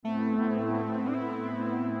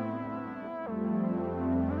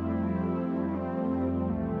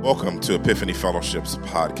Welcome to Epiphany Fellowship's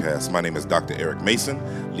podcast. My name is Dr. Eric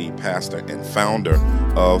Mason, lead pastor and founder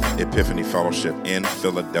of Epiphany Fellowship in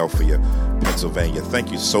Philadelphia, Pennsylvania.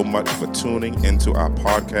 Thank you so much for tuning into our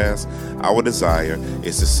podcast. Our desire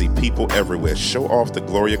is to see people everywhere show off the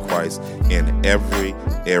glory of Christ in every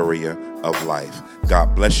area of life.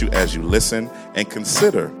 God bless you as you listen, and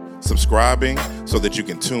consider subscribing so that you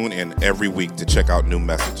can tune in every week to check out new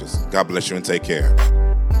messages. God bless you and take care.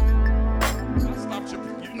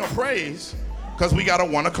 Praise, because we got a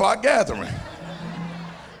 1 o'clock gathering.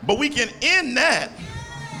 But we can end that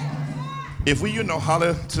if we,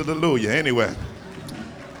 hallelujah. Anyway,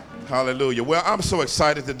 hallelujah. Well, I'm so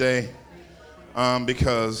excited today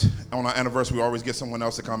because on our anniversary, we always get someone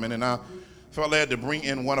else to come in. And I felt led to bring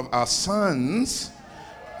in one of our sons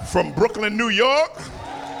from Brooklyn, New York,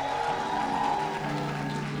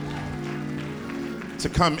 to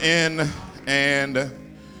come in and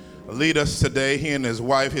lead us today. He and his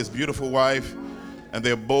wife, his beautiful wife, and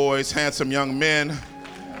their boys, handsome young men,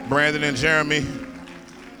 Brandon and Jeremy.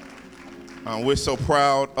 We're so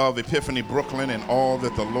proud of Epiphany Brooklyn and all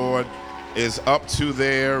that the Lord is up to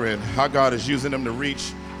there and how God is using them to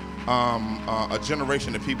reach a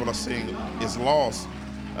generation that people are saying is lost.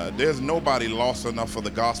 There's nobody lost enough for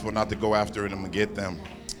the gospel not to go after it and get them.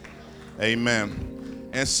 Amen.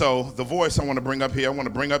 And so the voice I want to bring up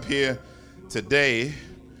here today,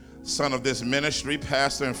 son of this ministry,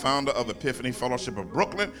 pastor and founder of Epiphany Fellowship of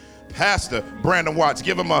Brooklyn, Pastor Brandon Watts.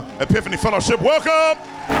 Give him a Epiphany Fellowship welcome.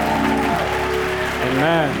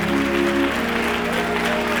 Amen.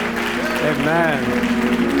 Amen.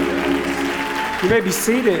 You may be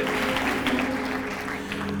seated.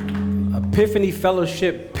 Epiphany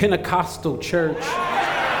Fellowship Pentecostal Church.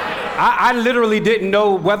 I literally didn't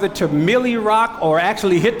know whether to Millie rock or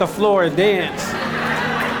actually hit the floor and dance.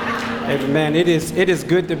 Amen. It is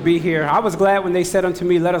good to be here. I was glad when they said unto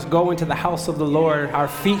me, let us go into the house of the Lord. Our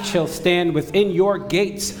feet shall stand within your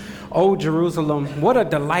gates, O Jerusalem. What a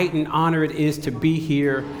delight and honor it is to be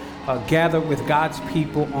here, gathered with God's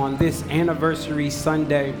people on this anniversary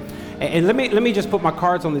Sunday. And let me just put my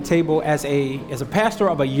cards on the table as a pastor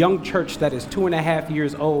of a young church that is 2.5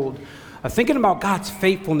 years old. Thinking about God's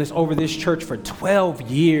faithfulness over this church for 12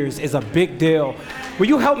 years is a big deal. Will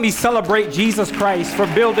you help me celebrate Jesus Christ for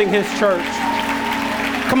building his church?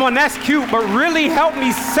 Come on, that's cute, but really help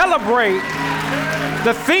me celebrate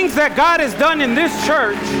the things that God has done in this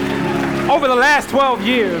church over the last 12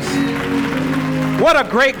 years. What a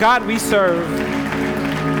great God we serve.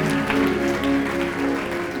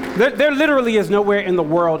 There literally is nowhere in the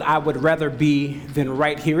world I would rather be than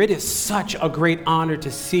right here. It is such a great honor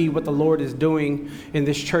to see what the Lord is doing in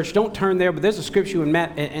this church. Don't turn there, but there's a scripture in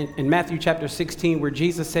Matthew chapter 16 where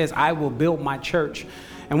Jesus says, I will build my church.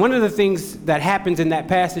 And one of the things that happens in that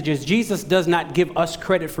passage is Jesus does not give us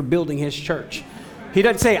credit for building his church. He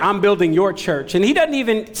doesn't say, I'm building your church. And he doesn't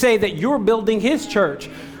even say that you're building his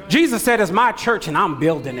church. Jesus said, it's my church and I'm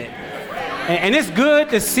building it. And it's good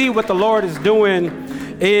to see what the Lord is doing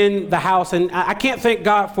in the house. And I can't thank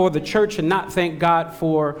God for the church and not thank God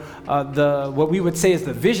for what we would say is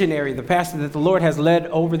the visionary, the pastor that the Lord has led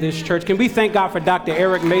over this church. Can we thank God for Dr.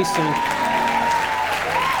 Eric Mason?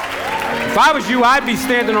 If I was you, I'd be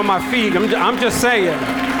standing on my feet. I'm just saying.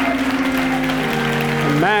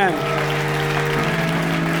 Amen.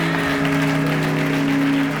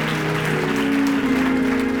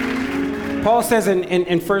 Paul says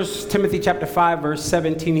in 1 Timothy chapter 5, verse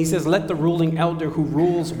 17, he says, let the ruling elder who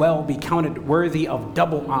rules well be counted worthy of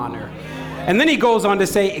double honor. And then he goes on to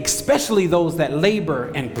say, especially those that labor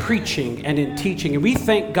in preaching and in teaching. And we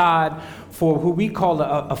thank God for who we call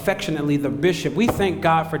affectionately the bishop. We thank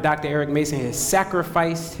God for Dr. Eric Mason, his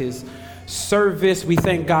sacrifice, his service. We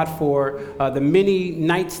thank God for the many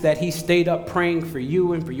nights that he stayed up praying for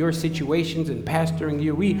you and for your situations and pastoring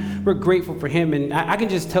you. We're grateful for him. And I can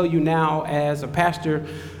just tell you now, as a pastor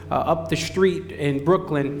up the street in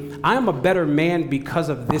Brooklyn, I am a better man because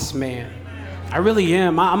of this man. I really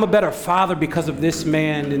am. I'm a better father because of this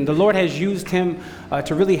man. And the Lord has used him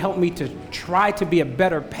to really help me to try to be a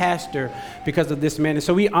better pastor because of this man. And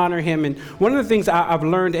so we honor him. And one of the things I've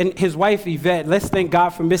learned, and his wife, Yvette, let's thank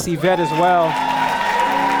God for Miss Yvette as well.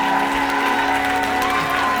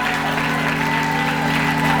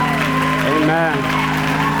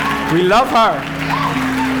 Amen. We love her.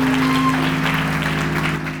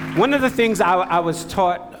 One of the things I was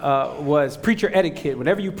taught was preacher etiquette.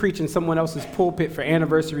 Whenever you preach in someone else's pulpit for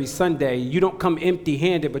Anniversary Sunday, you don't come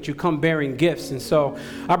empty-handed, but you come bearing gifts. And so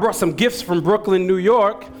I brought some gifts from Brooklyn, New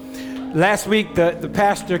York. Last week, the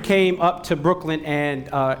pastor came up to Brooklyn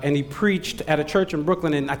and he preached at a church in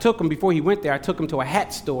Brooklyn. And I took him, before he went there, I took him to a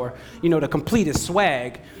hat store, to complete his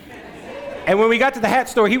swag. And when we got to the hat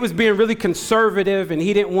store, he was being really conservative and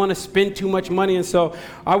he didn't want to spend too much money. And so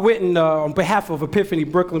I went and, on behalf of Epiphany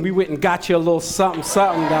Brooklyn, we went and got you a little something.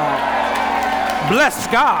 Bless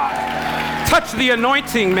God. Touch the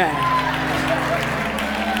anointing, man.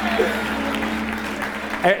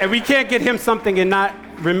 And we can't get him something and not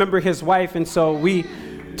remember his wife, and so we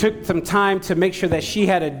took some time to make sure that she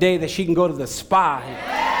had a day that she can go to the spa.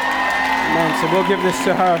 Man, so we'll give this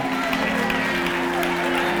to her.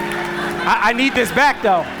 I need this back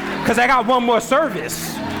though, because I got one more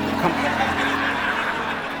service.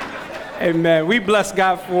 Amen. We bless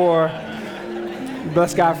God for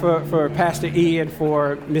Pastor E and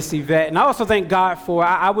for Miss Yvette, and I also thank God for.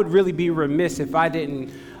 I would really be remiss if I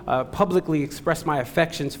didn't publicly express my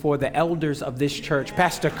affections for the elders of this church.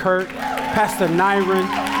 Pastor Kurt, Pastor Nyron,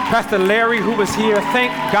 Pastor Larry, who was here.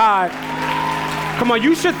 Thank God. Come on,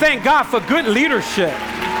 you should thank God for good leadership.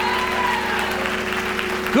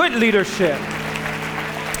 Good leadership.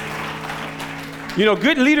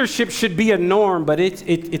 Good leadership should be a norm, but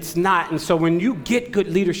it's not. And so when you get good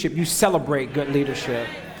leadership, you celebrate good leadership.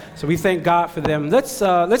 So we thank God for them. Let's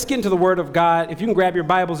get into the Word of God. If you can grab your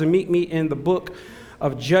Bibles and meet me in the book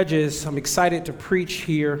of Judges. I'm excited to preach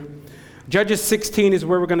here. Judges 16 is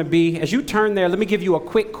where we're going to be. As you turn there, let me give you a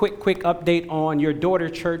quick update on your daughter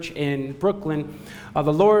church in Brooklyn.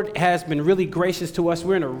 The Lord has been really gracious to us.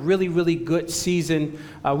 We're in a really good season.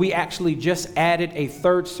 We actually just added a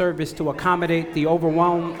third service to accommodate the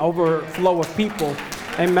overflow of people.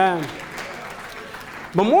 Amen.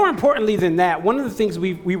 But more importantly than that, one of the things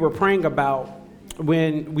we were praying about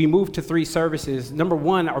when we moved to 3 services, number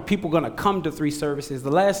one, are people going to come to 3 services?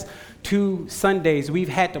 The last 2 Sundays, we've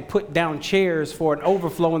had to put down chairs for an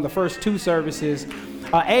overflow in the first 2 services.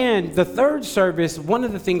 And the third service, one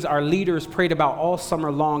of the things our leaders prayed about all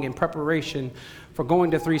summer long in preparation for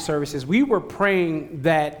going to 3 services, we were praying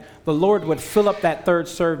that the Lord would fill up that third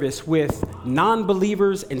service with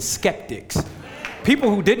non-believers and skeptics.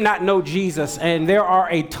 People who did not know Jesus, and there are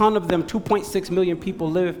a ton of them. 2.6 million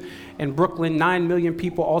people live in Brooklyn, 9 million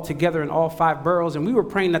people altogether in all 5 boroughs. And we were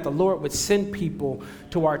praying that the Lord would send people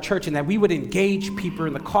to our church and that we would engage people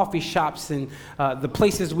in the coffee shops and the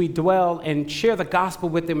places we dwell and share the gospel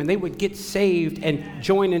with them, and they would get saved and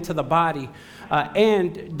join into the body.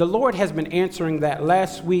 And the Lord has been answering that.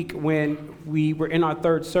 Last week when we were in our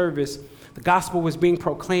third service, the gospel was being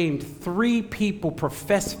proclaimed. 3 people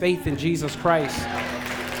professed faith in Jesus Christ.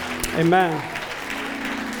 Amen.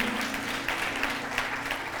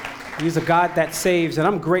 He's a God that saves, and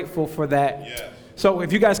I'm grateful for that. Yes. So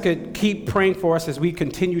if you guys could keep praying for us as we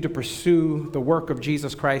continue to pursue the work of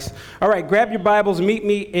Jesus Christ. All right, grab your Bibles. Meet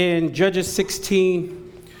me in Judges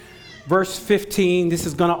 16, verse 15. This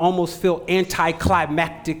is going to almost feel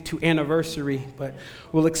anticlimactic to anniversary, but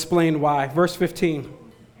we'll explain why. Verse 15.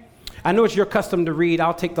 I know it's your custom to read.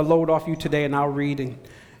 I'll take the load off you today and I'll read and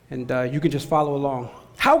you can just follow along.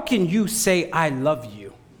 How can you say I love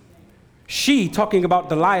you? She, talking about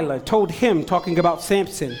Delilah, told him, talking about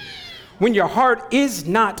Samson, when your heart is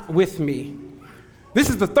not with me. This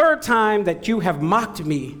is the 3rd time that you have mocked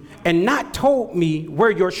me and not told me where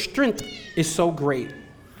your strength is so great.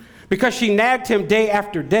 Because she nagged him day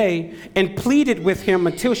after day and pleaded with him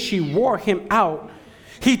until she wore him out.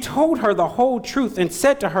 He told her the whole truth and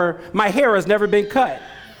said to her, my hair has never been cut,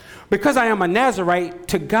 because I am a Nazirite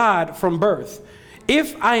to God from birth.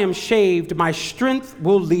 If I am shaved, my strength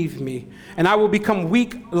will leave me, and I will become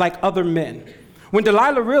weak like other men. When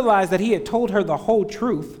Delilah realized that he had told her the whole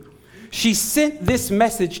truth, she sent this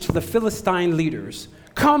message to the Philistine leaders.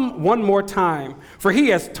 Come one more time, for he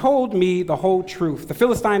has told me the whole truth. The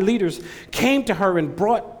Philistine leaders came to her and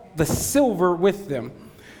brought the silver with them.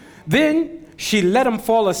 Then she let him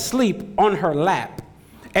fall asleep on her lap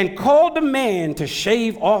and called a man to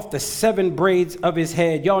shave off the 7 braids of his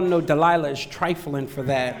head. Y'all know Delilah is trifling for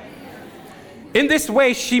that. In this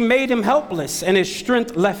way, she made him helpless and his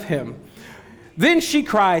strength left him. Then she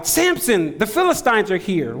cried, Samson, the Philistines are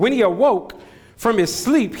here. When he awoke from his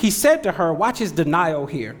sleep, he said to her, watch his denial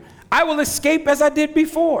here. I will escape as I did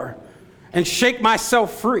before and shake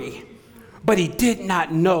myself free. But he did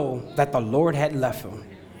not know that the Lord had left him.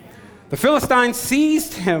 The Philistines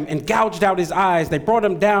seized him and gouged out his eyes. They brought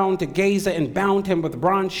him down to Gaza and bound him with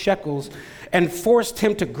bronze shackles and forced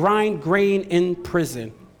him to grind grain in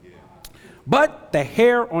prison. But the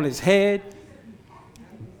hair on his head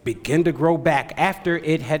began to grow back after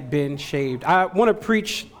it had been shaved. I want to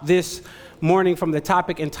preach this morning from the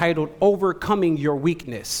topic entitled Overcoming Your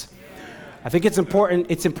Weakness. I think it's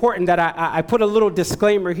important that I put a little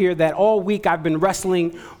disclaimer here that all week I've been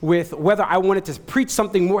wrestling with whether I wanted to preach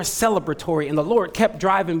something more celebratory, and the Lord kept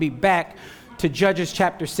driving me back to Judges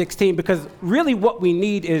chapter 16, because really what we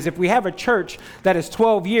need is, if we have a church that is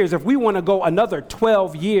 12 years, if we want to go another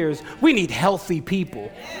 12 years, we need healthy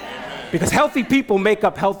people, because healthy people make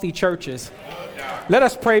up healthy churches. Let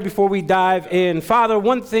us pray before we dive in. Father,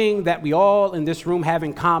 one thing that we all in this room have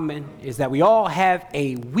in common is that we all have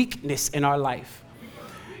a weakness in our life.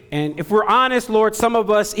 And if we're honest, Lord, some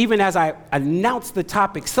of us, even as I announce the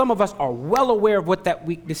topic, some of us are well aware of what that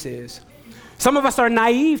weakness is. Some of us are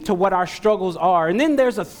naive to what our struggles are. And then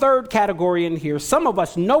there's a third category in here. Some of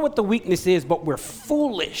us know what the weakness is, but we're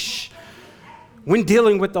foolish when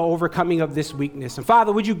dealing with the overcoming of this weakness. And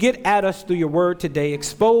Father, would you get at us through your word today?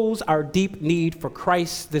 Expose our deep need for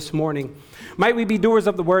Christ this morning. Might we be doers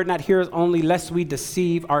of the word, not hearers only, lest we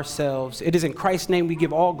deceive ourselves. It is in Christ's name we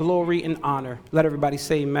give all glory and honor. Let everybody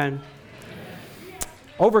say amen.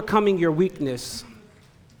 Overcoming your weakness.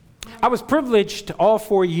 I was privileged all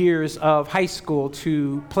 4 years of high school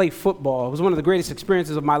to play football. It was one of the greatest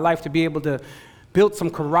experiences of my life to be able to build some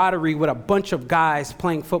camaraderie with a bunch of guys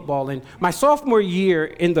playing football. And my sophomore year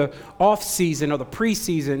in the off season or the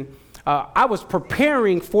preseason, I was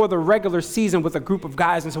preparing for the regular season with a group of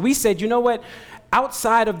guys. And so we said, you know what,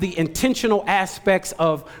 outside of the intentional aspects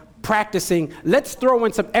of practicing, let's throw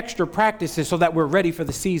in some extra practices so that we're ready for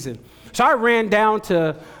the season. So I ran down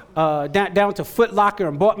to Foot Locker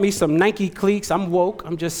and bought me some Nike cleats. I'm woke,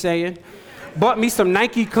 I'm just saying. Bought me some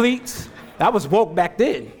Nike cleats. I was woke back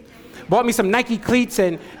then. Bought me some Nike cleats,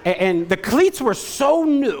 and the cleats were so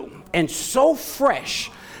new and so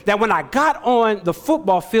fresh that when I got on the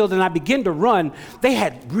football field and I began to run, they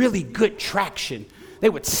had really good traction. They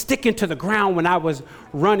would stick into the ground when I was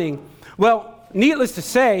running. Well, needless to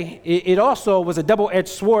say, it also was a double-edged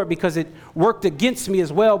sword because it worked against me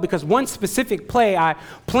as well, because one specific play, I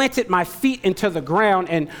planted my feet into the ground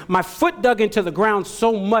and my foot dug into the ground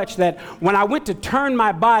so much that when I went to turn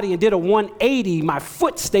my body and did a 180, my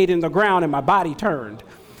foot stayed in the ground and my body turned.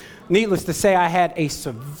 Needless to say, I had a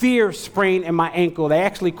severe sprain in my ankle. They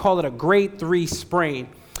actually call it a grade 3 sprain.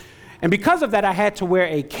 And because of that, I had to wear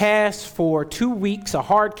a cast for 2 weeks, a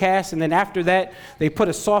hard cast, and then after that, they put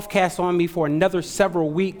a soft cast on me for another several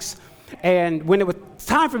weeks. And when it was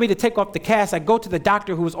time for me to take off the cast, I go to the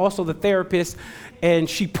doctor, who was also the therapist, and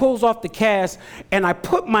she pulls off the cast, and I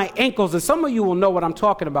put my ankles, and some of you will know what I'm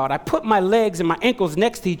talking about. I put my legs and my ankles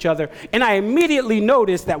next to each other, and I immediately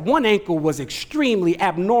noticed that one ankle was extremely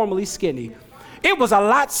abnormally skinny. It was a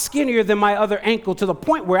lot skinnier than my other ankle, to the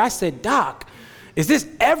point where I said, "Doc, is this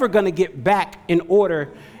ever going to get back in order?"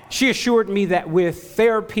 She assured me that with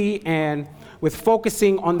therapy and with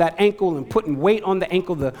focusing on that ankle and putting weight on the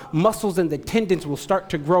ankle, the muscles and the tendons will start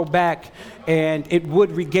to grow back and it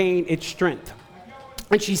would regain its strength.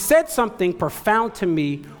 And she said something profound to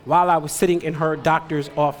me while I was sitting in her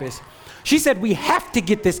doctor's office. She said, "We have to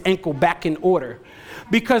get this ankle back in order,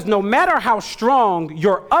 because no matter how strong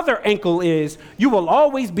your other ankle is, you will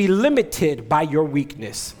always be limited by your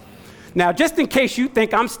weakness." Now, just in case you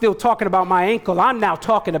think I'm still talking about my ankle, I'm now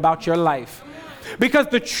talking about your life. Because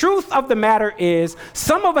the truth of the matter is,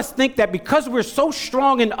 some of us think that because we're so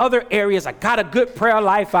strong in other areas, I got a good prayer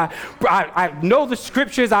life, I know the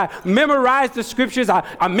scriptures, I memorize the scriptures,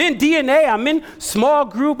 I'm in DNA, I'm in small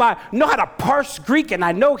group, I know how to parse Greek, and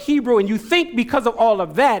I know Hebrew, and you think because of all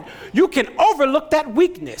of that, you can overlook that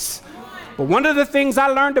weakness. But one of the things I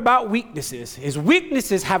learned about weaknesses is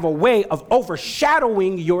weaknesses have a way of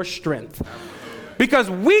overshadowing your strength. Because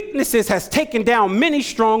weaknesses has taken down many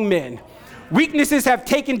strong men. Weaknesses have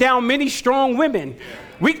taken down many strong women.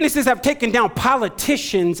 Weaknesses have taken down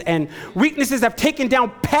politicians, and weaknesses have taken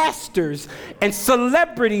down pastors and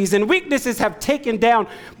celebrities, and weaknesses have taken down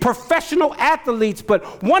professional athletes.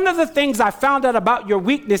 But one of the things I found out about your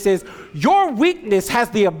weakness is your weakness has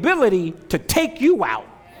the ability to take you out.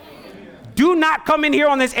 Do not come in here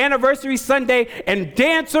on this anniversary Sunday and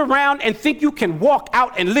dance around and think you can walk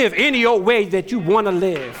out and live any old way that you want to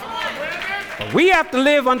live. But we have to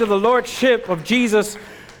live under the lordship of Jesus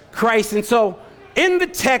Christ. And so in the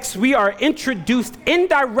text, we are introduced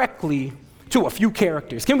indirectly to a few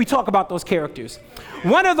characters. Can we talk about those characters?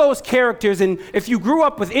 One of those characters, and if you grew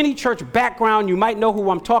up with any church background, you might know who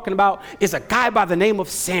I'm talking about, is a guy by the name of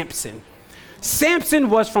Samson.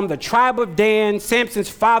 Samson was from the tribe of Dan. Samson's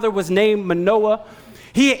father was named Manoah.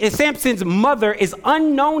 Samson's mother is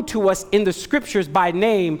unknown to us in the scriptures by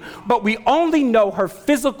name, but we only know her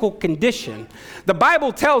physical condition. The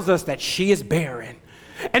Bible tells us that she is barren.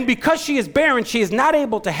 And because she is barren, she is not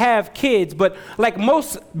able to have kids. But like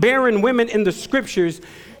most barren women in the scriptures,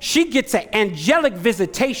 she gets an angelic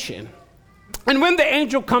visitation. And when the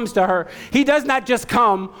angel comes to her, he does not just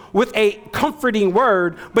come with a comforting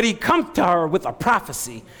word, but he comes to her with a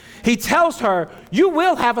prophecy. He tells her, you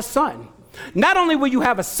will have a son. Not only will you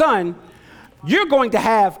have a son, you're going to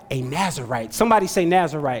have a Nazarite. Somebody say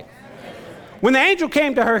Nazarite. When the angel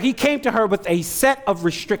came to her, he came to her with a set of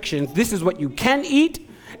restrictions. This is what you can eat,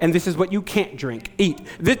 and this is what you can't eat.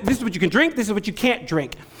 This is what you can drink, this is what you can't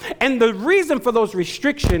drink. And the reason for those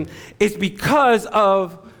restrictions is because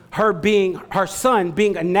of her son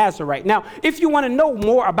being a Nazarite. Now, if you want to know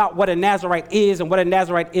more about what a Nazarite is and what a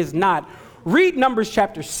Nazarite is not, read Numbers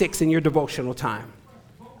chapter 6 in your devotional time.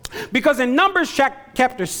 Because in Numbers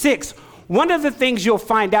chapter 6, one of the things you'll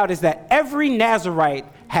find out is that every Nazarite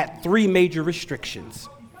had 3 major restrictions.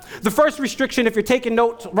 The first restriction, if you're taking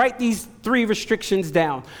notes, write these 3 restrictions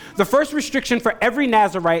down. The first restriction for every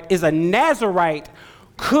Nazarite is a Nazarite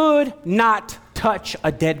could not touch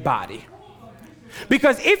a dead body.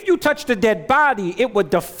 Because if you touched a dead body, it would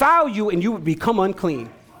defile you and you would become unclean.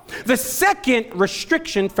 The second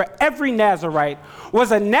restriction for every Nazarite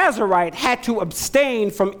was a Nazarite had to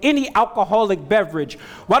abstain from any alcoholic beverage.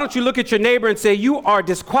 Why don't you look at your neighbor and say, you are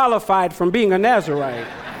disqualified from being a Nazarite?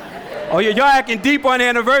 Oh, yeah, y'all acting deep on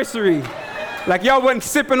anniversary. Like y'all wasn't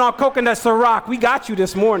sipping on coconut Ciroc. We got you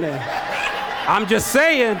this morning. I'm just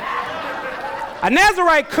saying. A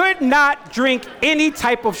Nazarite could not drink any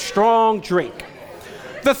type of strong drink.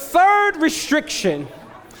 The third restriction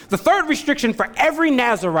for every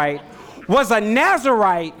Nazarite was a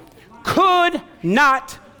Nazarite could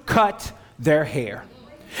not cut their hair.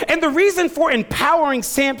 And the reason for empowering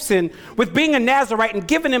Samson with being a Nazarite and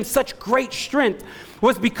giving him such great strength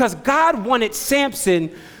was because God wanted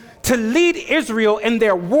Samson to lead Israel in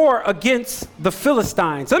their war against the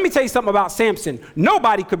Philistines. Let me tell you something about Samson.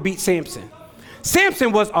 Nobody could beat Samson.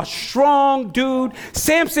 Samson was a strong dude.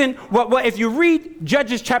 Samson, well, if you read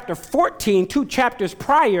Judges chapter 14, 2 chapters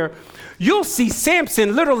prior, you'll see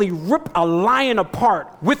Samson literally rip a lion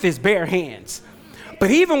apart with his bare hands. But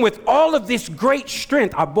even with all of this great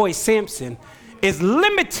strength, our boy Samson is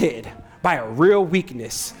limited by a real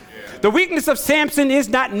weakness. The weakness of Samson is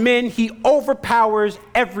not men. He overpowers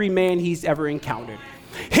every man he's ever encountered.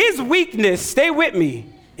 His weakness, stay with me,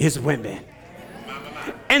 is women.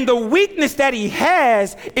 And the weakness that he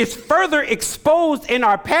has is further exposed in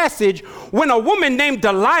our passage when a woman named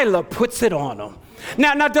Delilah puts it on him.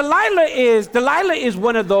 Now Delilah is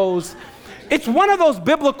one of those, it's one of those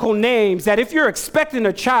biblical names that if you're expecting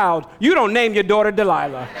a child, you don't name your daughter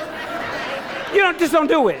Delilah. Just don't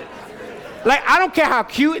do it. Like, I don't care how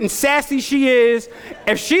cute and sassy she is.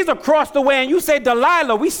 If she's across the way and you say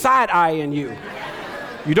Delilah, we side-eyeing you.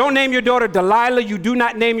 You don't name your daughter Delilah. You do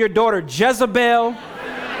not name your daughter Jezebel.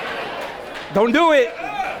 Don't do it.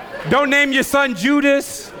 Don't name your son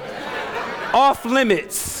Judas. Off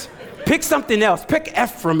limits. Pick something else. Pick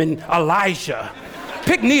Ephraim and Elijah.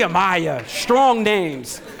 Pick Nehemiah. Strong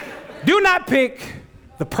names. Do not pick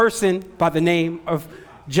the person by the name of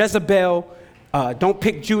Jezebel. Don't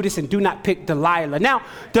pick Judas, and do not pick Delilah. Now,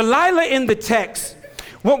 Delilah in the text,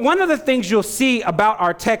 one of the things you'll see about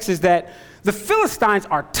our text is that the Philistines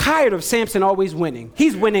are tired of Samson always winning.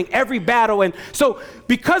 He's winning every battle. And so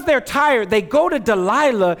because they're tired, they go to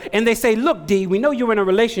Delilah and they say, look, D, we know you're in a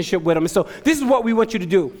relationship with him. And so this is what we want you to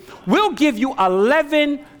do. We'll give you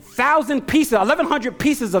 1,100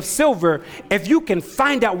 pieces of silver if you can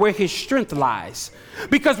find out where his strength lies.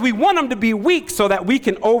 Because we want him to be weak so that we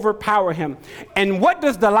can overpower him. And what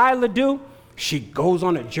does Delilah do? She goes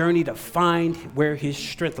on a journey to find where his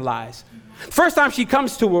strength lies. First time she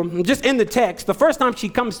comes to him, just in the text, the first time she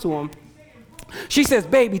comes to him, she says,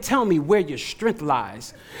 baby, tell me where your strength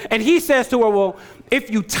lies. And he says to her, well, if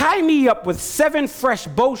you tie me up with 7 fresh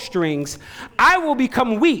bowstrings, I will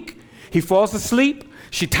become weak. He falls asleep.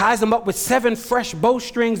 She ties him up with 7 fresh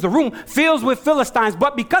bowstrings. The room fills with Philistines,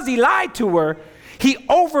 but because he lied to her, he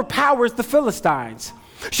overpowers the Philistines.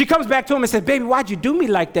 She comes back to him and says, baby, why'd you do me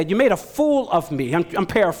like that? You made a fool of me. I'm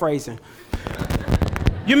paraphrasing.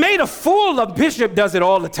 You made a fool of Bishop does it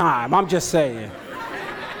all the time. I'm just saying.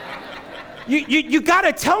 You got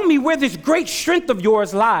to tell me where this great strength of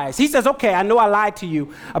yours lies. He says, okay, I know I lied to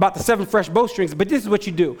you about the 7 fresh bowstrings, but this is what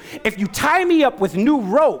you do. If you tie me up with new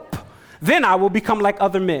rope, then I will become like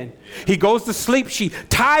other men. He goes to sleep. She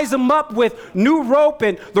ties him up with new rope,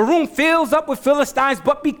 and the room fills up with Philistines.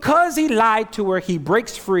 But because he lied to her, he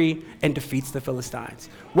breaks free and defeats the Philistines.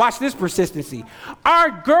 Watch this persistency.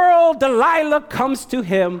 Our girl Delilah comes to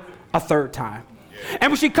him a 3rd time.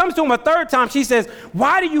 And when she comes to him a third time, she says,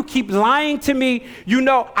 why do you keep lying to me? You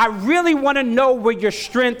know, I really want to know where your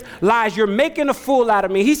strength lies. You're making a fool out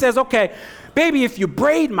of me. He says, okay, baby, if you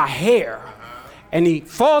braid my hair. And he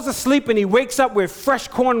falls asleep and he wakes up with fresh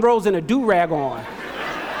cornrows and a do-rag on.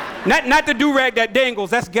 Not the do-rag that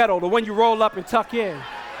dangles, that's ghetto, the one you roll up and tuck in.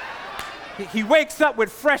 He wakes up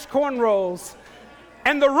with fresh cornrows,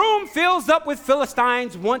 and the room fills up with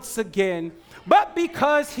Philistines once again. But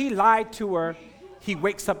because he lied to her, he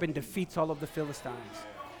wakes up and defeats all of the Philistines.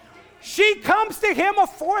 She comes to him a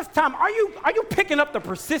fourth time. Are you picking up the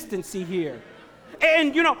persistency here?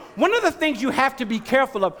 And you know, one of the things you have to be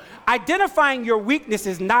careful of, identifying your weakness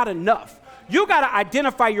is not enough. You got to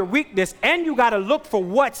identify your weakness, and you got to look for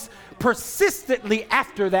what's persistently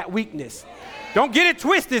after that weakness. Don't get it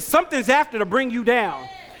twisted. Something's after to bring you down.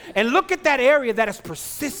 And look at that area that is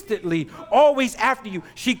persistently always after you.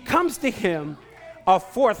 She comes to him a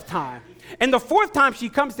fourth time. And the fourth time she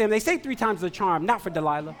comes to him, they say 3 times is a charm, not for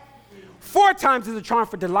Delilah. 4 times is a charm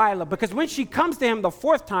for Delilah, because when she comes to him the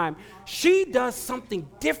fourth time, she does something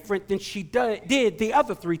different than she did the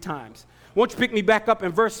other 3 times. Won't you pick me back up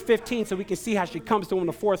in verse 15 so we can see how she comes to him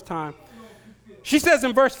the fourth time? She says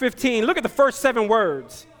in verse 15, look at the first 7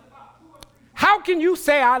 words. How can you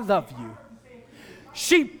say I love you?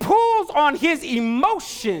 She pulls on his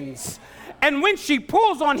emotions. And when she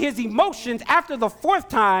pulls on his emotions after the 4th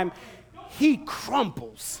time, he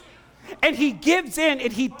crumbles. And he gives in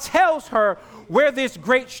and he tells her where this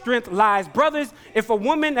great strength lies. Brothers, if a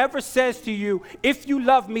woman ever says to you, if you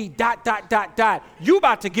love me, ... you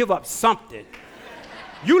about to give up something.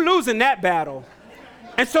 You losing that battle.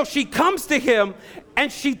 And so she comes to him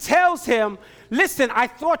and she tells him, listen, I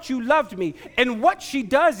thought you loved me. And what she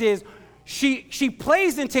does is she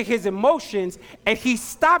plays into his emotions, and he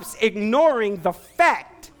stops ignoring the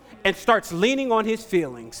fact and starts leaning on his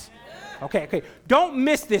feelings. Okay. Don't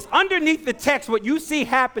miss this. Underneath the text, what you see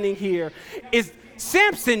happening here is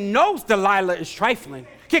Samson knows Delilah is trifling.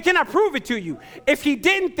 Can I prove it to you? If he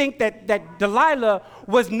didn't think that Delilah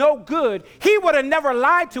was no good, he would have never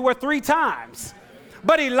lied to her 3 times.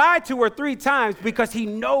 But he lied to her 3 times because he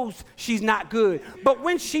knows she's not good. But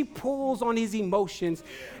when she pulls on his emotions,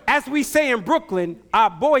 as we say in Brooklyn, our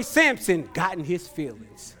boy Samson got in his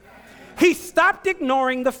feelings. He stopped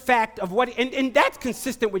ignoring the fact of what, and that's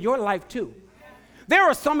consistent with your life too. There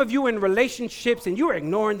are some of you in relationships and you're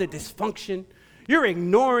ignoring the dysfunction. You're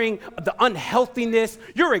ignoring the unhealthiness.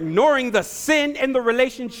 You're ignoring the sin in the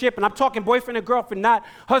relationship. And I'm talking boyfriend and girlfriend, not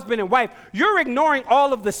husband and wife. You're ignoring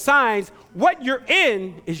all of the signs. What you're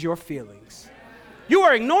in is your feelings. You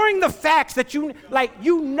are ignoring the facts that you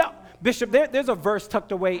know. Bishop, there's a verse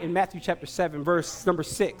tucked away in Matthew chapter 7, verse number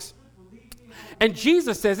 6. And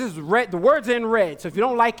Jesus says, this is red, the word's in red, so if you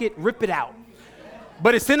don't like it, rip it out.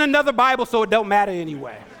 But it's in another Bible, so it don't matter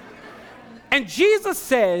anyway. And Jesus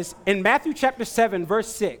says in Matthew chapter 7, verse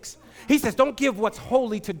 6, he says, don't give what's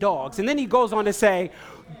holy to dogs. And then he goes on to say,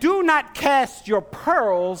 do not cast your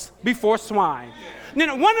pearls before swine.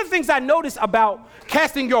 Now, one of the things I notice about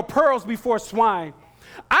casting your pearls before swine,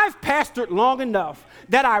 I've pastored long enough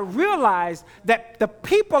that I realize that the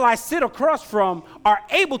people I sit across from are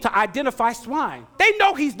able to identify swine. They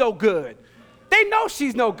know he's no good. They know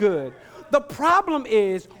she's no good. The problem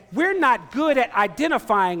is we're not good at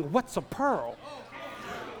identifying what's a pearl.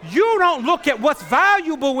 You don't look at what's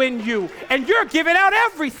valuable in you, and you're giving out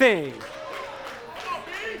everything.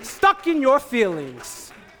 Stuck in your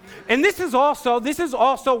feelings. And this is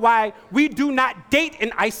also why we do not date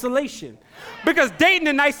in isolation. Because dating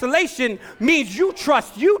in isolation means you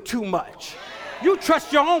trust you too much. You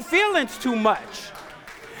trust your own feelings too much.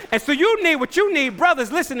 And so you need what you need,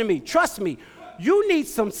 brothers, listen to me, trust me. You need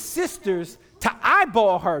some sisters to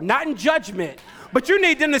eyeball her, not in judgment, but you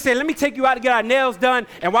need them to say, let me take you out to get our nails done.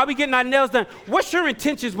 And while we getting our nails done, what's your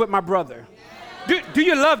intentions with my brother? Do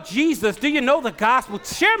you love Jesus? Do you know the gospel?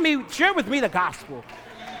 Share with me the gospel.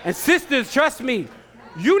 And sisters, trust me,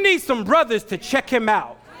 you need some brothers to check him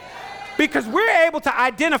out. Because we're able to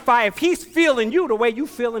identify if he's feeling you the way you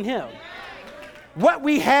feeling him. What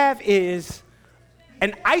we have is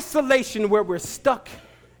an isolation where we're stuck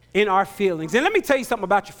in our feelings. And let me tell you something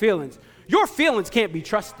about your feelings. Your feelings can't be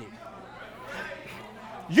trusted.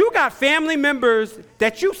 You got family members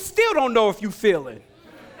that you still don't know if you feeling.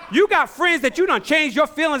 You got friends that you done changed your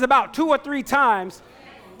feelings about 2 or 3 times.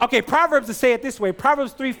 Okay, Proverbs will say it this way.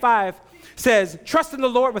 Proverbs 3:5 says, trust in the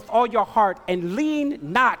Lord with all your heart and lean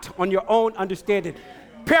not on your own understanding.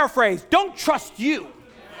 Paraphrase, don't trust you,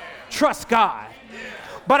 trust God.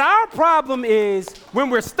 But our problem is when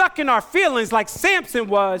we're stuck in our feelings like Samson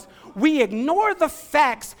was, we ignore the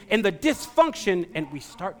facts and the dysfunction, and we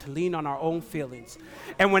start to lean on our own feelings.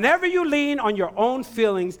 And whenever you lean on your own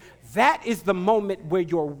feelings, that is the moment where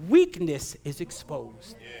your weakness is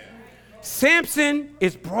exposed. Samson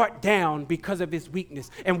is brought down because of his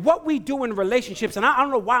weakness. And what we do in relationships, and I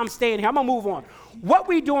don't know why I'm staying here, I'm gonna move on. What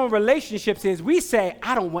we do in relationships is we say,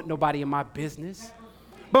 I don't want nobody in my business.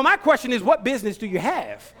 But my question is, what business do you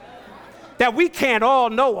have that we can't all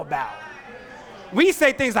know about? We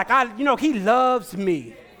say things like, he loves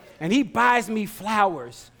me, and he buys me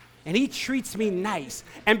flowers, and he treats me nice.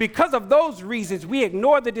 And because of those reasons, we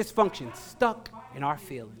ignore the dysfunction, stuck in our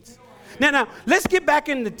feelings. Now, let's get back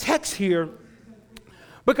in the text here,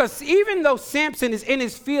 because even though Samson is in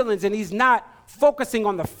his feelings and he's not focusing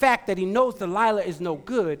on the fact that he knows Delilah is no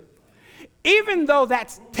good, even though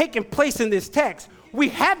that's taking place in this text, we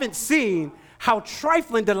haven't seen how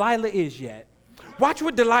trifling Delilah is yet. Watch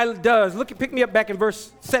what Delilah does. Pick me up back in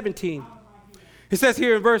verse 17. It says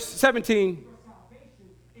here in verse 17,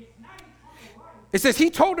 it says, he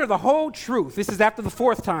told her the whole truth. This is after the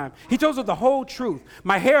fourth time. He told her the whole truth.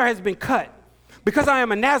 My hair has been cut because I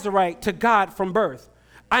am a Nazarite to God from birth.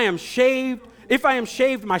 I am shaved. If I am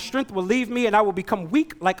shaved, my strength will leave me and I will become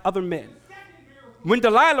weak like other men. When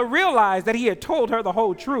Delilah realized that he had told her the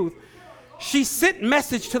whole truth, she sent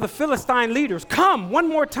message to the Philistine leaders, come one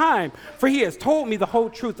more time, for he has told me the whole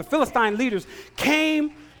truth. The Philistine leaders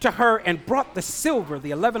came to her and brought the silver, the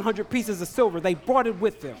 1,100 pieces of silver. They brought it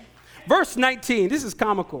with them. Verse 19, this is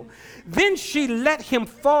comical. Then she let him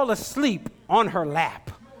fall asleep on her lap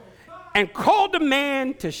and called the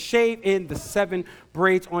man to shave in the 7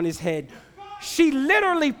 braids on his head. She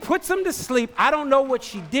literally puts him to sleep. I don't know what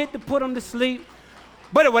she did to put him to sleep,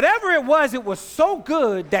 but whatever it was so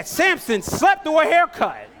good that Samson slept through a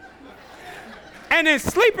haircut. And then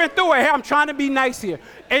sleeping through a hair, I'm trying to be nice here,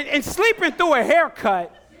 and sleeping through a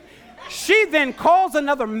haircut, she then calls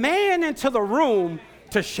another man into the room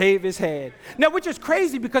to shave his head. Now, which is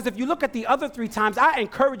crazy, because if you look at the other 3 times, I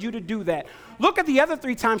encourage you to do that. Look at the other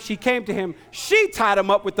 3 times she came to him. She tied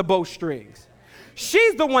him up with the bowstrings.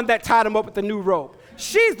 She's the one that tied him up with the new rope.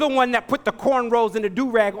 She's the one that put the cornrows and the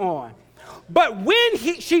do-rag on. But when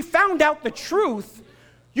she found out the truth,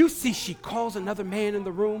 you see she calls another man in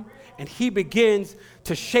the room and he begins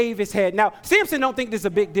to shave his head. Now, Samson don't think this is a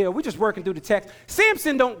big deal. We're just working through the text.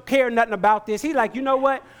 Samson don't care nothing about this. He like, you know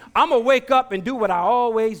what? I'm going to wake up and do what I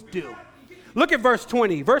always do. Look at verse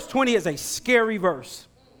 20. Verse 20 is a scary verse.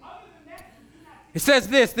 It says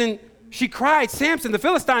this, then she cried, Samson, the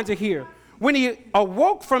Philistines are here. When he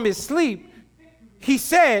awoke from his sleep, he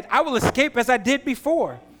said, I will escape as I did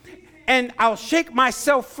before, and I'll shake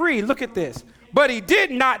myself free. Look at this. But he did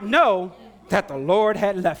not know that the Lord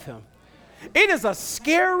had left him. It is a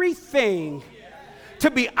scary thing to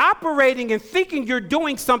be operating and thinking you're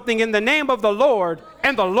doing something in the name of the Lord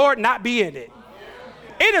and the Lord not be in it.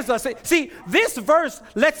 It is see, this verse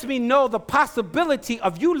lets me know the possibility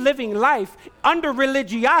of you living life under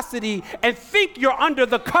religiosity and think you're under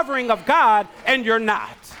the covering of God and you're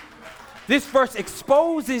not. This verse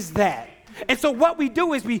exposes that. And so what we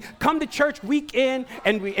do is we come to church week in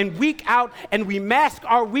and week out, and we mask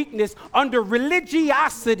our weakness under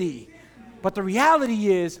religiosity. But the reality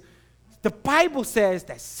is, the Bible says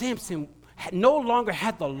that Samson no longer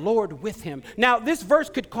had the Lord with him. Now, this verse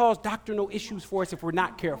could cause doctrinal issues for us if we're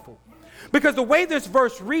not careful. Because the way this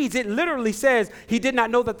verse reads, it literally says he did not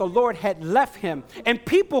know that the Lord had left him. And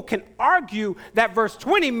people can argue that verse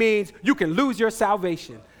 20 means you can lose your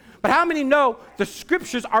salvation. But how many know the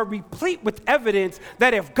scriptures are replete with evidence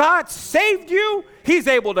that if God saved you, he's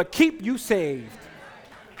able to keep you saved?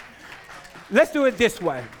 Let's do it this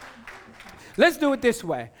way.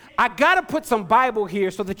 I got to put some Bible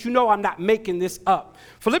here so that you know I'm not making this up.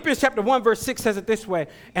 Philippians chapter 1 verse 6 says it this way,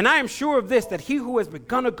 and I am sure of this, that he who has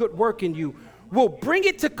begun a good work in you will bring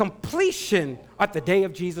it to completion at the day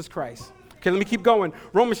of Jesus Christ. Okay, let me keep going.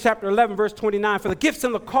 Romans chapter 11 verse 29, for the gifts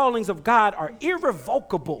and the callings of God are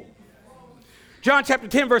irrevocable. John chapter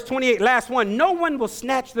 10 verse 28, last one, no one will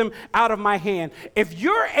snatch them out of my hand. If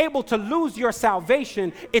you're able to lose your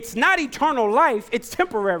salvation, it's not eternal life, it's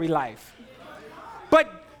temporary life. But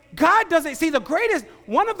God doesn't, see,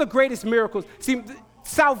 one of the greatest miracles,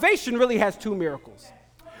 salvation really has 2 miracles.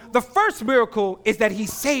 The first miracle is that he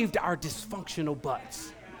saved our dysfunctional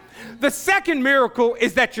butts. The second miracle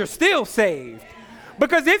is that you're still saved.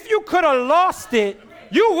 Because if you could have lost it,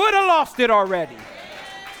 you would have lost it already.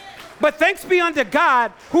 But thanks be unto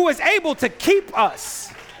God who is able to keep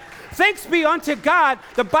us. Thanks be unto God.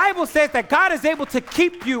 The Bible says that God is able to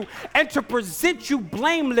keep you and to present you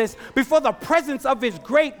blameless before the presence of his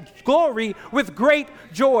great glory with great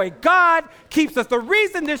joy. God keeps us. The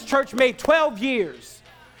reason this church made 12 years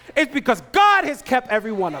is because God has kept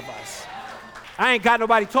every one of us. I ain't got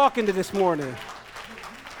nobody talking to this morning.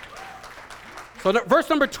 So verse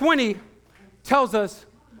number 20 tells us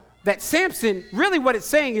that Samson, really what it's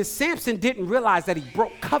saying is Samson didn't realize that he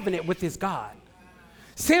broke covenant with his God.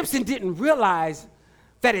 Samson didn't realize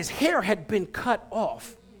that his hair had been cut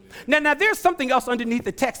off. Now there's something else underneath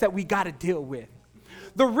the text that we got to deal with.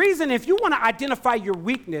 The reason, if you want to identify your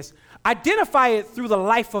weakness, identify it through the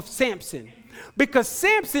life of Samson. Because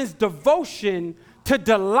Samson's devotion to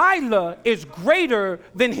Delilah is greater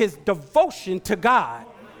than his devotion to God.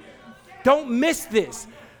 Don't miss this.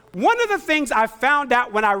 One of the things I found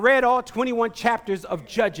out when I read all 21 chapters of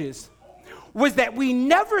Judges was that we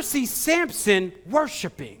never see Samson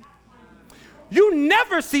worshiping. You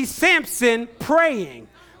never see Samson praying.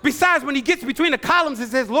 Besides, when he gets between the columns and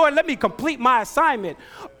says, Lord, let me complete my assignment.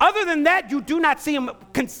 Other than that, you do not see him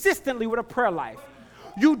consistently with a prayer life.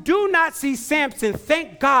 You do not see Samson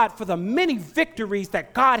thank God for the many victories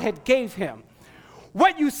that God had gave him.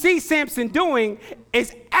 What you see Samson doing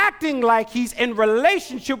is acting like he's in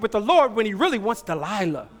relationship with the Lord when he really wants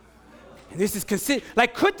Delilah. And this is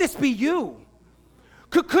like, could this be you?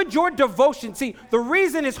 Could your devotion, see, the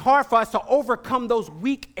reason it's hard for us to overcome those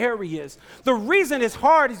weak areas, the reason it's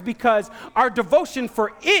hard is because our devotion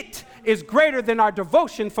for it is greater than our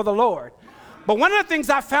devotion for the Lord. But one of the things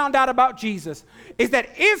I found out about Jesus is that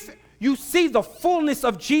if you see the fullness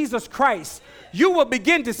of Jesus Christ, you will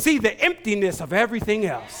begin to see the emptiness of everything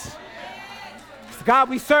else. The God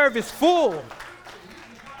we serve is full.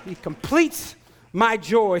 He completes my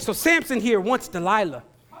joy. So Samson here wants Delilah.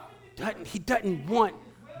 He doesn't want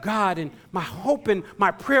God. And my hope and my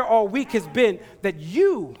prayer all week has been that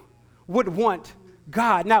you would want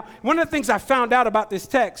God. Now, one of the things I found out about this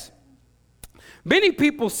text, many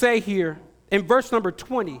people say here in verse number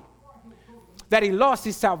 20 that he lost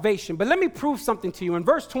his salvation. But let me prove something to you. In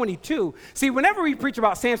verse 22, see, whenever we preach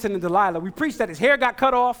about Samson and Delilah, we preach that his hair got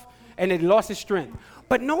cut off and that he lost his strength.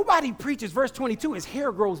 But nobody preaches verse 22, his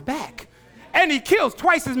hair grows back. And he kills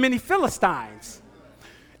twice as many Philistines.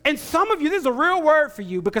 And some of you, this is a real word for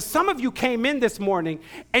you, because some of you came in this morning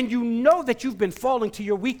and you know that you've been falling to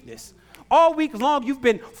your weakness. All week long, you've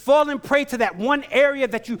been falling prey to that one area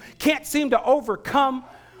that you can't seem to overcome.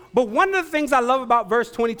 But one of the things I love about verse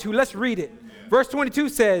 22, let's read it. Verse 22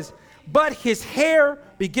 says, but his hair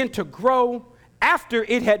began to grow after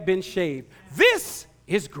it had been shaved. This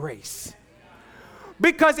is grace.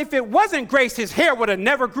 Because if it wasn't grace, his hair would have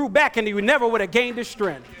never grew back and he never would have gained his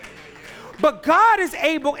strength. But God is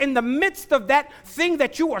able, in the midst of that thing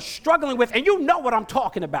that you are struggling with, and you know what I'm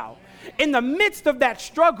talking about. In the midst of that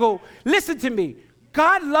struggle, listen to me.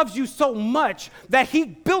 God loves you so much that he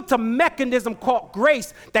built a mechanism called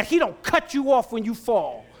grace that he don't cut you off when you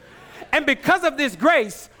fall. And because of this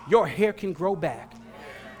grace, your hair can grow back.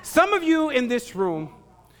 Some of you in this room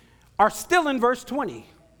are still in verse 20.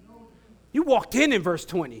 You walked in verse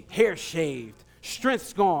 20, hair shaved,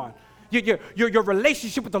 strength's gone. Your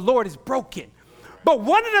relationship with the Lord is broken. But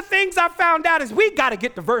one of the things I found out is we got to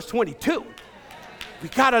get to verse 22. We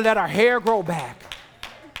got to let our hair grow back.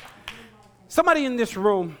 Somebody in this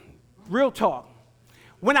room, real talk,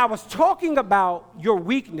 when I was talking about your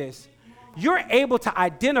weakness, you're able to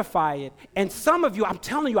identify it. And some of you, I'm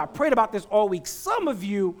telling you, I prayed about this all week. Some of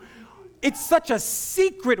you, it's such a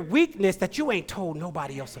secret weakness that you ain't told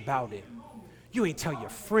nobody else about it. You ain't tell your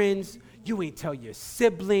friends. You ain't tell your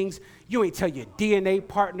siblings. You ain't tell your DNA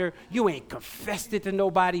partner. You ain't confessed it to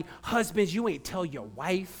nobody. Husbands, you ain't tell your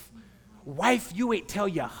wife. Wife, you ain't tell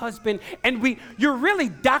your husband. And you're really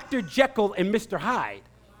Dr. Jekyll and Mr. Hyde.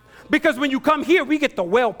 Because when you come here, we get the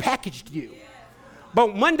well-packaged you.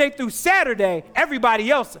 But Monday through Saturday,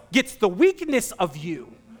 everybody else gets the weakness of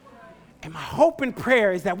you. And my hope and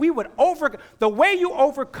prayer is that we would the way you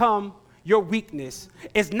overcome your weakness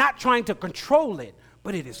is not trying to control it,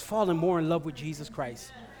 but it is falling more in love with Jesus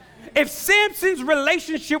Christ. If Samson's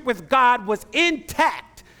relationship with God was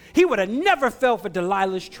intact, he would have never fell for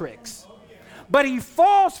Delilah's tricks. But he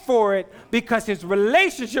falls for it because his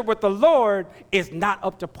relationship with the Lord is not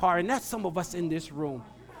up to par. And that's some of us in this room.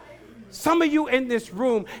 Some of you in this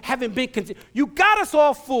room haven't been, you got us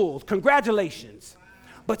all fooled. Congratulations.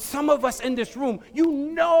 But some of us in this room, you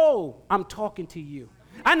know I'm talking to you.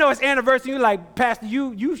 I know it's anniversary. You're like, Pastor,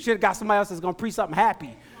 you should have got somebody else that's going to preach something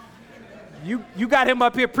happy. You got him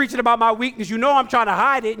up here preaching about my weakness. You know I'm trying to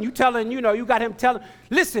hide it. And you got him telling.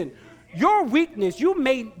 Listen, Your weakness, you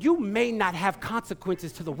may not have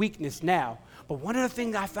consequences to the weakness now, but one of the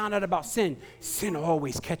things I found out about sin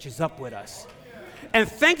always catches up with us. And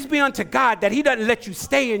thanks be unto God that he doesn't let you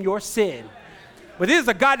stay in your sin. But this is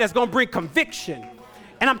a God that's going to bring conviction.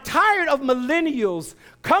 And I'm tired of millennials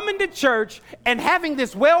coming to church and having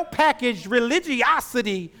this well-packaged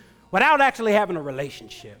religiosity without actually having a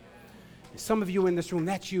relationship. And some of you in this room,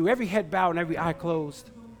 that's you. Every head bowed and every eye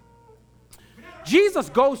closed. Jesus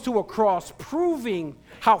goes to a cross proving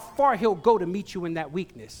how far he'll go to meet you in that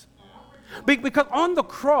weakness. Because on the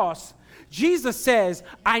cross, Jesus says,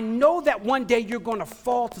 I know that one day you're going to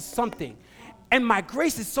fall to something. And my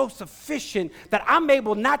grace is so sufficient that I'm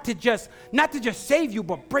able not to just save you,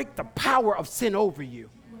 but break the power of sin over you.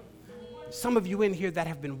 Some of you in here that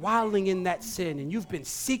have been wilding in that sin and you've been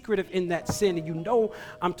secretive in that sin and you know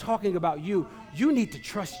I'm talking about you. You need to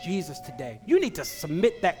trust Jesus today. You need to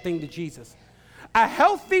submit that thing to Jesus. A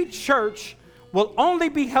healthy church will only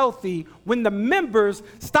be healthy when the members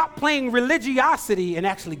stop playing religiosity and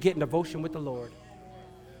actually get in devotion with the Lord.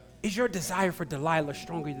 Is your desire for Delilah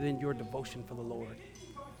stronger than your devotion for the Lord?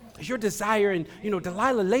 Is your desire, and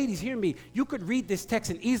Delilah, ladies, hear me. You could read this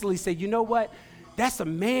text and easily say, you know what? That's a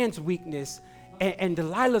man's weakness, and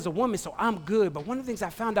Delilah's a woman, so I'm good. But one of the things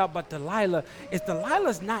I found out about Delilah is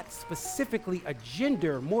Delilah's not specifically a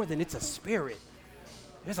gender more than it's a spirit.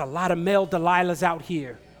 There's a lot of male Delilahs out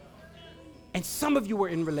here. And some of you are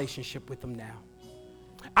in relationship with them now.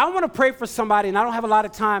 I want to pray for somebody, and I don't have a lot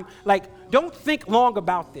of time. Don't think long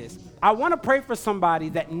about this. I want to pray for somebody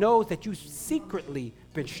that knows that you've secretly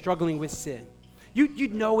been struggling with sin. You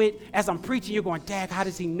know it. As I'm preaching, you're going, Dad, how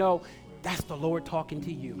does he know? That's the Lord talking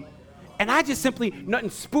to you. And I just simply,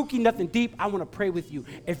 nothing spooky, nothing deep, I want to pray with you.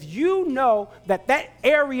 If you know that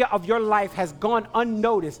area of your life has gone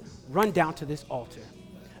unnoticed, run down to this altar.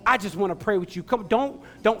 I just want to pray with you. Come,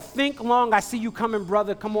 don't think long. I see you coming,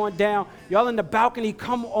 brother. Come on down. Y'all in the balcony,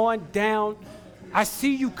 come on down. I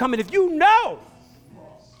see you coming. If you know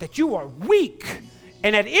that you are weak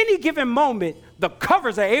and at any given moment the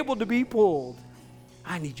covers are able to be pulled,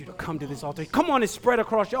 I need you to come to this altar. Come on and spread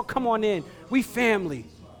across. Y'all come on in. We family.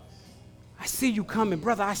 I see you coming,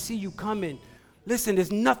 brother. I see you coming. Listen,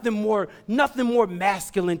 there's nothing more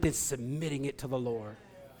masculine than submitting it to the Lord.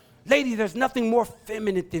 Lady, there's nothing more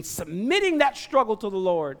feminine than submitting that struggle to the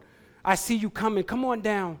Lord. I see you coming. Come on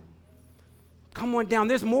down. Come on down.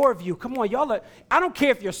 There's more of you. Come on, y'all. I don't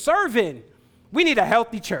care if you're serving. We need a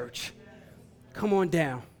healthy church. Come on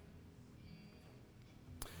down.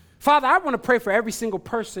 Father, I want to pray for every single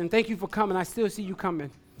person. Thank you for coming. I still see you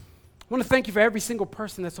coming. I want to thank you for every single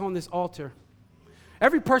person that's on this altar.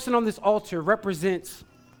 Every person on this altar represents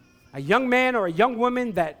a young man or a young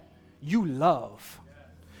woman that you love.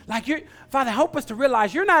 Father, help us to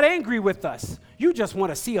realize you're not angry with us. You just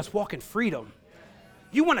want to see us walk in freedom.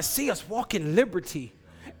 You want to see us walk in liberty.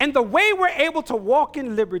 And the way we're able to walk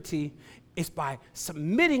in liberty is by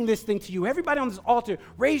submitting this thing to you. Everybody on this altar,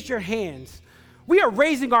 raise your hands. We are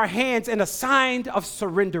raising our hands in a sign of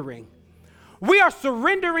surrendering. We are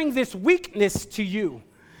surrendering this weakness to you.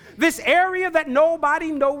 This area that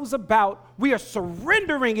nobody knows about, we are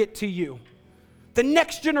surrendering it to you. The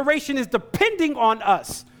next generation is depending on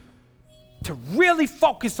us to really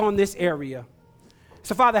focus on this area.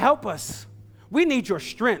 So, Father, help us. We need your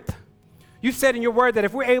strength. You said in your word that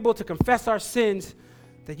if we're able to confess our sins,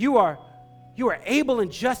 that you are able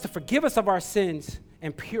and just to forgive us of our sins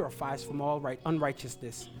and purify us from all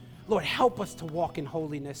unrighteousness. Lord, help us to walk in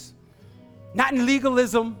holiness, not in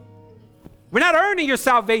legalism. We're not earning your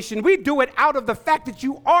salvation. We do it out of the fact that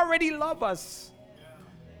you already love us.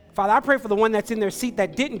 Father, I pray for the one that's in their seat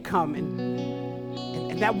that didn't come,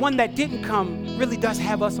 and that one that didn't come really does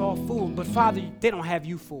have us all fooled. But Father, they don't have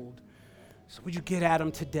you fooled. So would you get at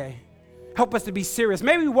them today? Help us to be serious.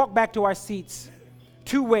 Maybe we walk back to our seats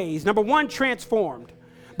two ways. Number one, transformed.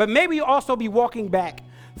 But maybe also be walking back,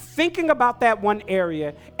 thinking about that one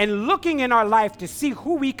area and looking in our life to see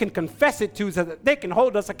who we can confess it to so that they can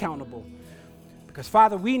hold us accountable. Because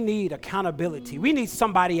Father, we need accountability. We need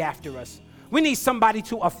somebody after us. We need somebody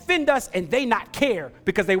to offend us and they not care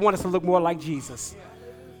because they want us to look more like Jesus.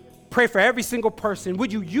 Pray for every single person.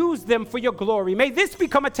 Would you use them for your glory? May this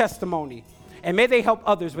become a testimony, and may they help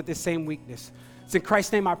others with this same weakness. It's in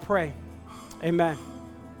Christ's name I pray. Amen.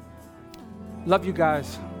 Love you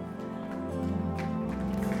guys.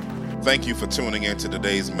 Thank you for tuning in to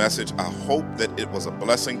today's message. I hope that it was a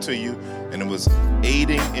blessing to you and it was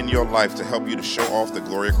aiding in your life to help you to show off the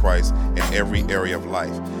glory of Christ in every area of life.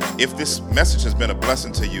 If this message has been a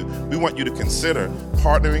blessing to you, we want you to consider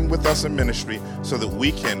partnering with us in ministry so that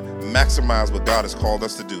we can maximize what God has called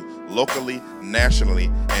us to do locally, nationally,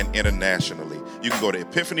 and internationally. You can go to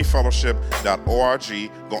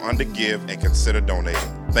epiphanyfellowship.org, go under give, and consider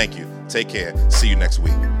donating. Thank you. Take care. See you next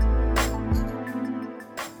week.